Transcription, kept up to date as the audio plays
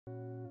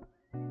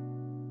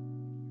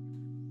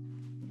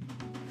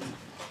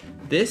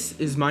This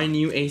is my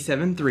new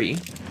a7 III,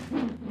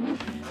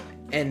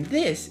 and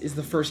this is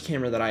the first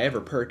camera that I ever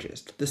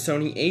purchased, the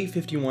Sony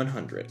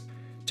a5100.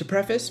 To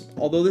preface,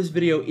 although this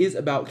video is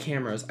about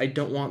cameras, I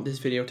don't want this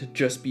video to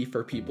just be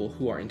for people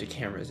who are into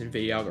cameras and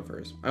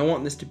videographers. I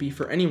want this to be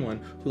for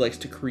anyone who likes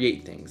to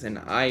create things, and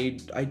I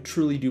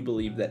truly do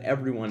believe that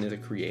everyone is a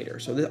creator.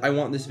 So I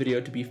want this video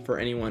to be for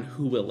anyone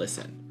who will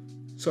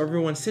listen. So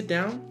everyone sit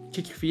down,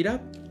 kick your feet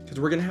up,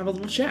 because we're gonna have a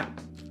little chat.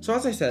 So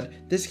as I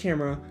said, this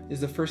camera is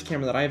the first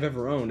camera that I've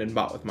ever owned and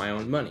bought with my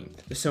own money,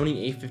 the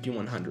Sony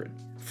a5100.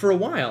 For a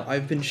while,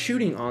 I've been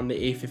shooting on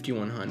the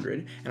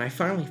a5100, and I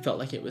finally felt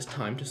like it was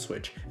time to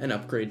switch and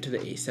upgrade to the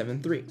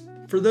a7 III.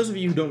 For those of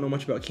you who don't know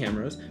much about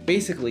cameras,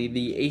 basically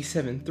the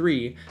a7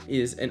 III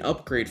is an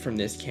upgrade from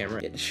this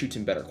camera. It shoots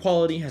in better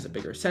quality, has a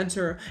bigger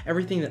sensor,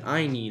 everything that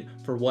I need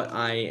for what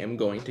I am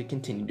going to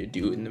continue to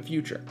do in the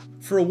future.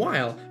 For a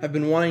while, I've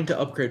been wanting to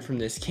upgrade from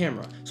this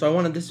camera, so I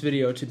wanted this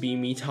video to be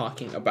me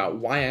talking about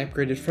why I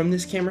upgraded from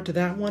this camera to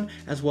that one,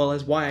 as well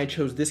as why I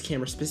chose this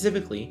camera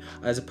specifically,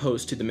 as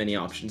opposed to the many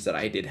options that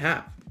I did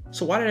have.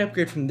 So why did I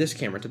upgrade from this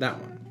camera to that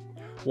one?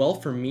 Well,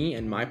 for me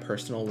and my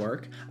personal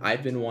work,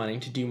 I've been wanting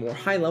to do more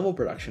high-level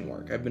production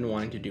work. I've been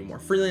wanting to do more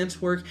freelance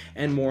work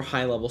and more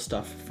high-level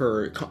stuff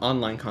for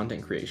online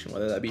content creation,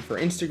 whether that be for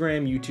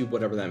Instagram, YouTube,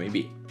 whatever that may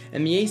be.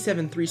 And the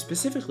a7 III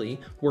specifically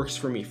works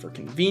for me for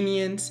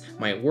convenience,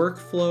 my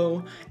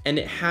workflow, and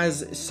it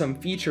has some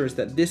features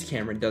that this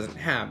camera doesn't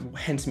have,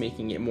 hence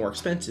making it more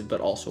expensive, but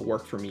also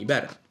work for me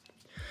better.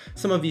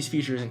 Some of these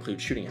features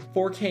include shooting in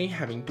 4K,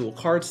 having dual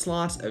card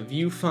slots, a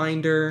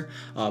viewfinder,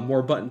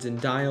 more buttons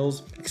and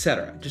dials,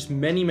 etc. Just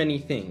many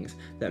things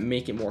that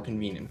make it more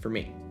convenient for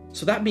me.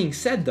 So that being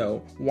said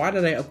though, why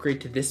did I upgrade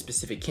to this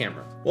specific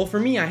camera? Well, for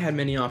me, I had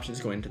many options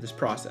going into this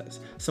process.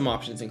 Some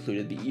options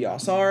included the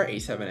EOS R,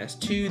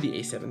 a7S II, the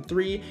a7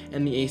 III,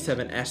 and the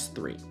a7S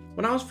III.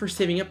 When I was first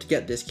saving up to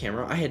get this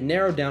camera, I had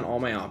narrowed down all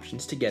my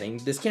options to getting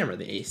this camera,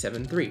 the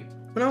a7 III.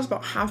 When I was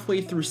about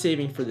halfway through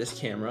saving for this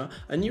camera,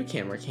 a new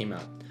camera came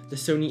out, the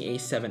Sony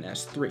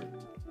a7S III.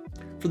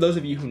 For those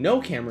of you who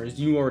know cameras,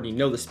 you already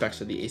know the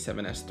specs of the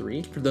a7S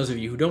III. For those of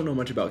you who don't know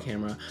much about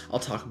camera, I'll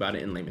talk about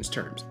it in layman's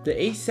terms. The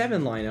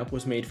A7 lineup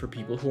was made for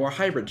people who are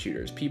hybrid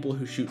shooters, people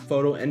who shoot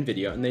photo and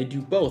video, and they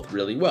do both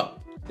really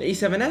well. The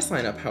A7S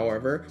lineup,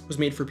 however, was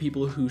made for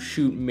people who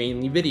shoot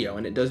mainly video,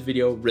 and it does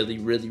video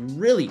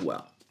really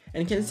well.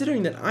 And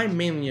considering that I'm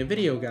mainly a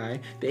video guy,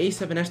 the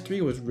a7S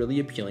III was really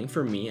appealing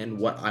for me and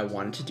what I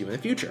wanted to do in the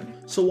future.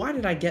 So why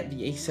did I get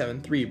the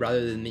a7 III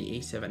rather than the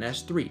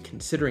a7S III,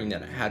 considering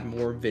that it had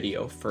more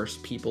video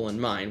first people in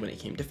mind when it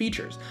came to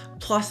features,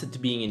 plus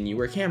it being a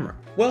newer camera?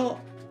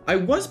 Well, I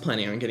was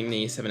planning on getting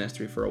the a7S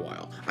III for a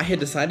while. I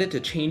had decided to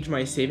change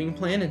my saving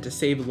plan and to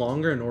save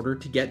longer in order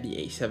to get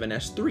the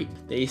a7S III.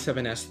 The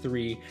a7S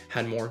III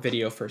had more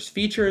video first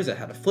features, it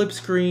had a flip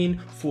screen,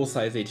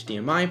 full-size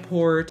HDMI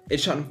port,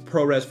 it shot in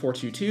ProRes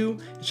 422,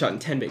 it shot in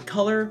 10-bit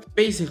color.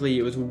 Basically,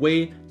 it was a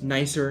way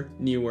nicer,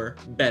 newer,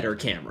 better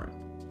camera.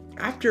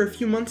 After a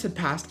few months had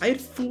passed, I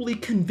had fully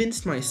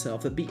convinced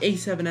myself that the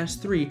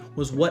a7S III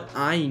was what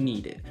I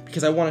needed,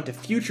 because I wanted to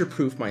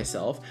future-proof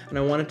myself, and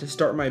I wanted to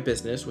start my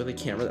business with a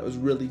camera that was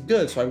really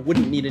good, so I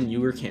wouldn't need a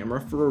newer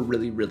camera for a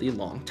really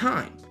long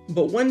time.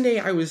 But one day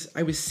I was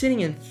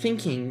sitting and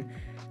thinking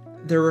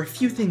there were a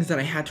few things that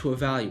I had to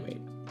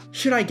evaluate.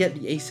 Should I get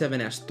the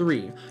a7S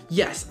III?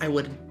 Yes, I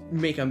would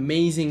make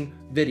amazing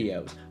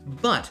videos,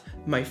 but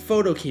my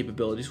photo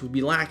capabilities would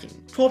be lacking.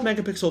 12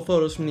 megapixel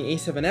photos from the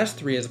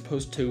a7S III as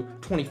opposed to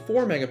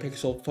 24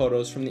 megapixel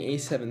photos from the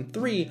a7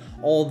 III,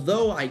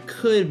 although I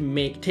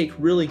could take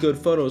really good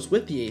photos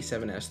with the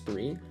a7S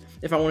III,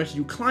 if I wanted to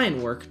do client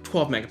work,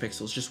 12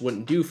 megapixels just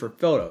wouldn't do for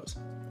photos.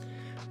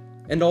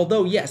 And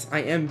although, yes,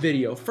 I am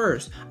video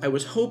first, I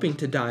was hoping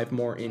to dive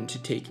more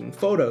into taking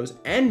photos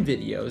and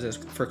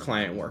videos for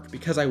client work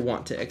because I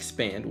want to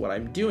expand what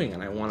I'm doing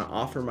and I want to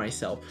offer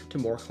myself to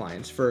more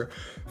clients for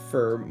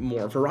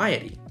more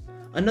variety.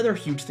 Another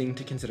huge thing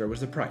to consider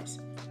was the price.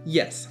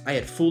 Yes, I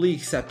had fully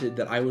accepted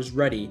that I was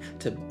ready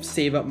to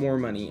save up more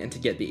money and to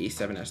get the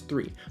a7S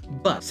III,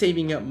 but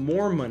saving up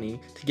more money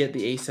to get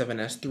the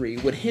a7S III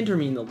would hinder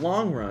me in the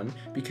long run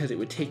because it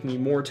would take me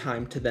more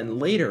time to then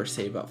later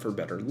save up for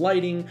better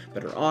lighting,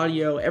 better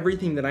audio,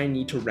 everything that I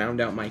need to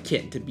round out my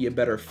kit to be a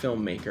better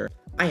filmmaker.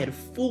 I had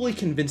fully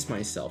convinced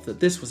myself that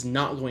this was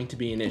not going to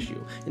be an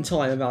issue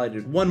until I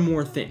evaluated one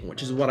more thing,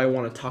 which is what I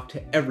want to talk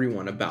to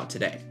everyone about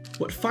today.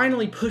 What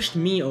finally pushed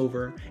me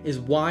over is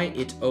why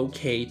it's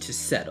okay to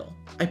settle.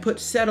 I put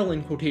settle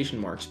in quotation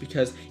marks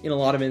because in a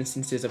lot of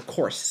instances, of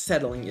course,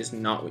 settling is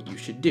not what you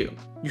should do.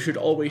 You should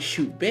always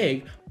shoot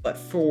big, but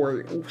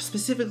for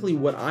specifically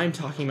what I'm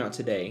talking about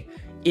today,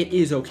 it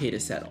is okay to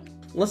settle.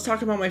 Let's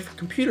talk about my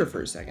computer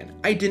for a second.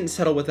 I didn't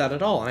settle with that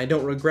at all, and I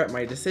don't regret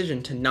my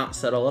decision to not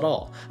settle at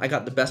all. I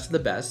got the best of the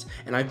best,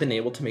 and I've been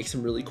able to make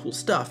some really cool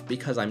stuff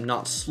because I'm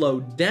not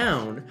slowed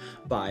down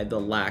by the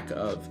lack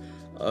of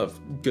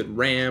good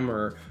RAM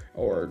or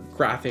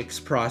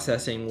graphics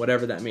processing,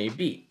 whatever that may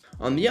be.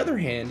 On the other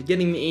hand,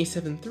 getting the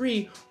a7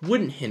 III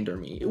wouldn't hinder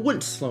me. It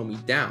wouldn't slow me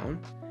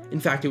down. In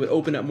fact, it would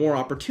open up more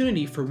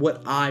opportunity for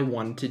what I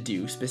wanted to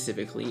do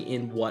specifically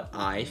in what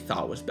I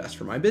thought was best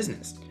for my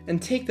business. And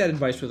take that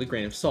advice with a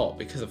grain of salt,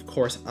 because of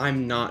course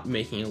I'm not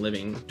making a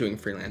living doing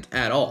freelance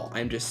at all.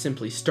 I'm just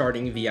simply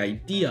starting the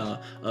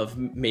idea of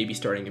maybe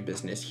starting a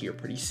business here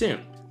pretty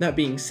soon. That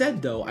being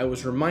said though, I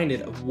was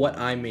reminded of what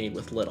I made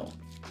with little.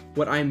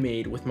 What I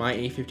made with my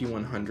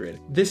a5100.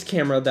 This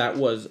camera that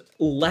was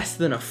less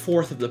than a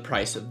fourth of the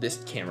price of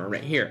this camera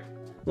right here.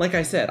 Like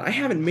I said, I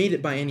haven't made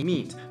it by any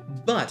means,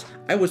 but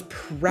I was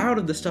proud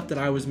of the stuff that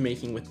I was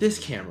making with this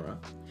camera.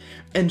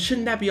 And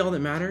shouldn't that be all that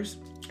matters?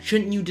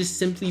 Shouldn't you just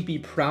simply be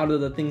proud of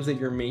the things that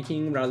you're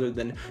making rather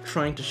than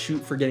trying to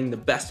shoot for getting the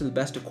best of the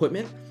best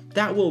equipment?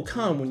 That will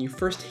come when you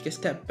first take a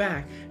step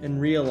back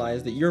and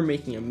realize that you're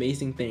making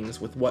amazing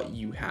things with what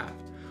you have.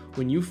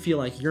 When you feel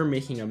like you're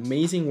making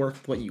amazing work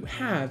with what you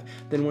have,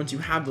 then once you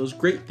have those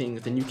great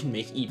things, then you can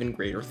make even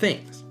greater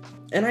things.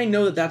 And I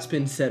know that that's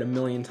been said a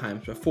million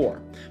times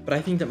before, but I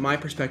think that my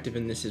perspective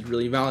in this is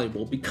really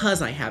valuable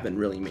because I haven't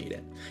really made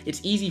it. It's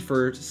easy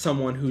for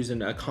someone who's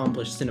an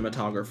accomplished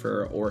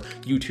cinematographer or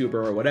YouTuber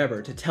or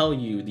whatever to tell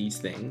you these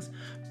things,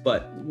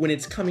 but when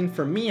it's coming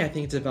from me, I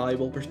think it's a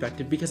valuable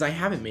perspective because I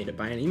haven't made it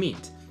by any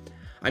means.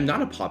 I'm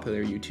not a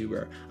popular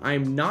YouTuber,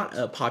 I'm not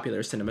a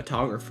popular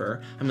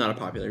cinematographer, I'm not a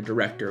popular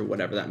director,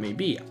 whatever that may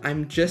be.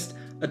 I'm just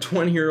a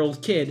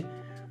 20-year-old kid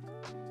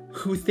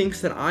who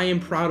thinks that I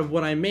am proud of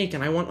what I make,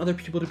 and I want other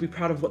people to be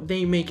proud of what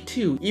they make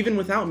too, even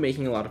without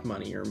making a lot of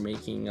money or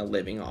making a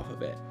living off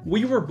of it.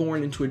 We were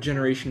born into a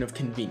generation of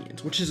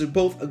convenience, which is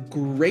both a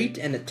great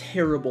and a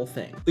terrible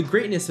thing. The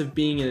greatness of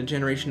being in a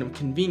generation of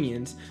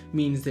convenience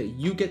means that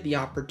you get the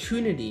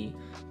opportunity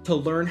to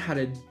learn how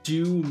to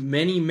do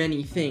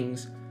many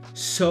things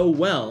so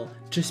well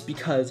just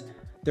because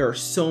there are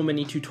so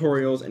many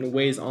tutorials and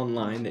ways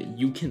online that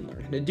you can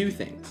learn how to do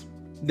things.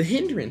 The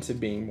hindrance of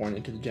being born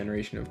into the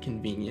generation of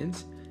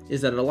convenience is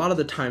that a lot of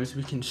the times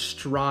we can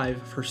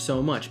strive for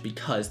so much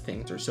because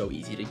things are so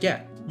easy to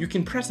get. You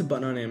can press a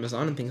button on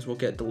Amazon and things will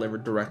get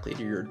delivered directly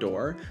to your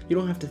door. You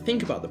don't have to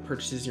think about the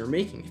purchases you're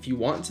making. If you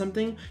want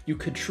something, you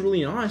could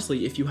truly and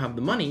honestly, if you have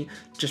the money,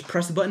 just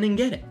press a button and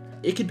get it.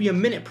 It could be a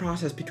minute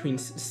process between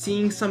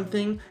seeing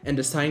something and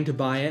deciding to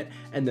buy it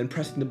and then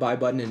pressing the buy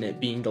button and it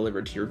being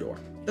delivered to your door.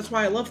 That's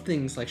why I love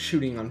things like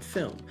shooting on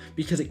film,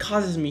 because it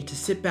causes me to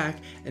sit back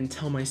and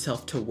tell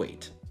myself to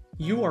wait.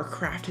 You are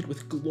crafted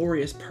with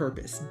glorious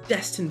purpose,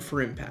 destined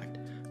for impact.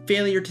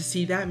 Failure to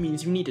see that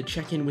means you need to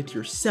check in with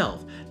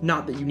yourself,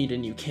 not that you need a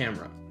new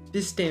camera.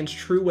 This stands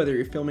true whether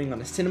you're filming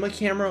on a cinema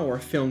camera or a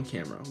film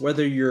camera,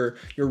 whether you're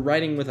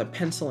writing with a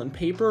pencil and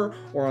paper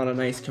or on a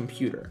nice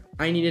computer.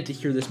 I needed to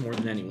hear this more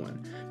than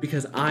anyone,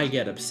 because I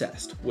get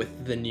obsessed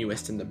with the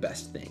newest and the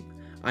best thing.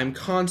 I'm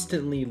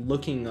constantly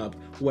looking up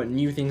what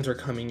new things are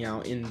coming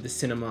out in the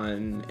cinema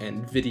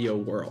and video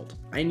world.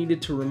 I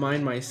needed to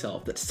remind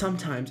myself that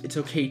sometimes it's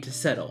okay to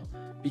settle,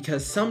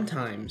 because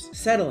sometimes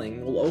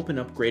settling will open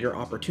up greater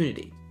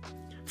opportunity.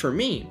 For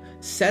me,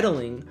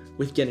 settling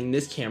with getting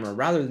this camera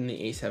rather than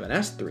the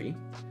a7S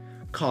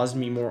caused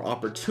me more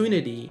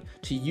opportunity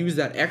to use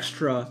that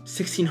extra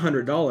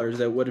 $1,600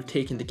 that would have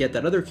taken to get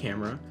that other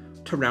camera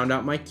to round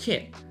out my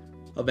kit.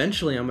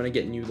 Eventually, I'm going to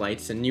get new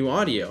lights and new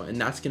audio,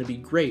 and that's going to be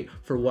great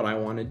for what I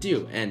want to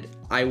do. And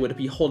I would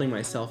be holding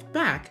myself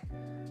back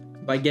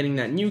by getting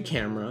that new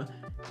camera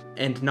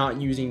and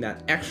not using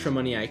that extra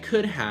money I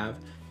could have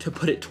to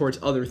put it towards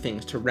other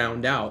things to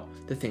round out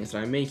the things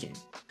that I'm making.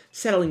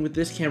 Settling with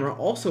this camera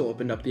also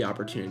opened up the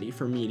opportunity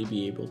for me to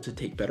be able to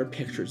take better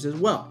pictures as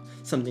well,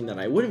 something that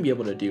I wouldn't be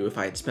able to do if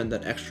I had spent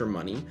that extra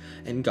money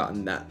and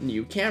gotten that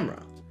new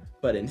camera.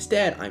 But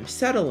instead, I'm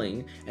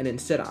settling, and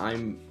instead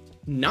I'm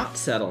not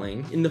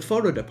settling in the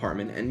photo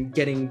department and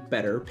getting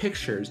better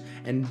pictures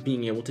and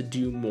being able to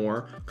do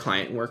more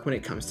client work when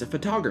it comes to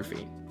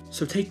photography.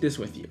 So take this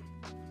with you.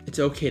 It's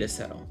okay to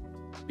settle,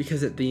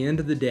 because at the end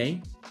of the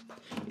day,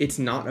 it's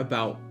not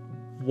about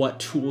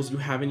what tools you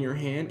have in your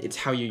hand, it's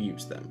how you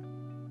use them.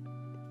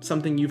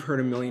 Something you've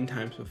heard a million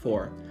times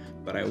before,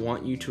 but I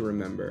want you to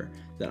remember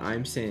that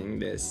I'm saying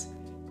this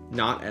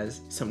not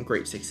as some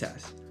great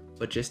success,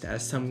 but just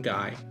as some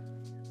guy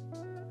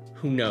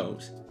who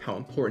knows how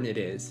important it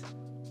is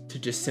to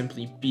just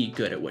simply be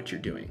good at what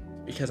you're doing.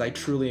 Because I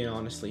truly and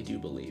honestly do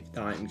believe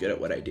that I'm good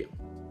at what I do.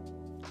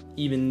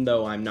 Even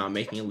though I'm not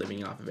making a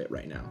living off of it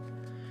right now.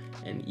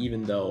 And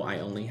even though I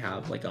only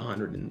have like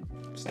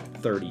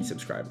 130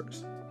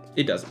 subscribers.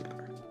 It doesn't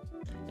matter.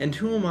 And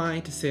who am I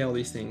to say all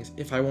these things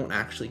if I won't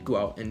actually go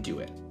out and do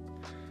it?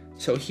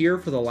 So here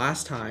for the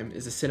last time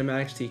is a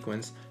cinematic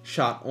sequence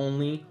shot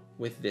only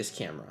with this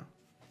camera.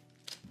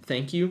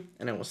 Thank you,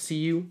 and I will see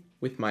you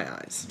with my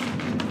eyes.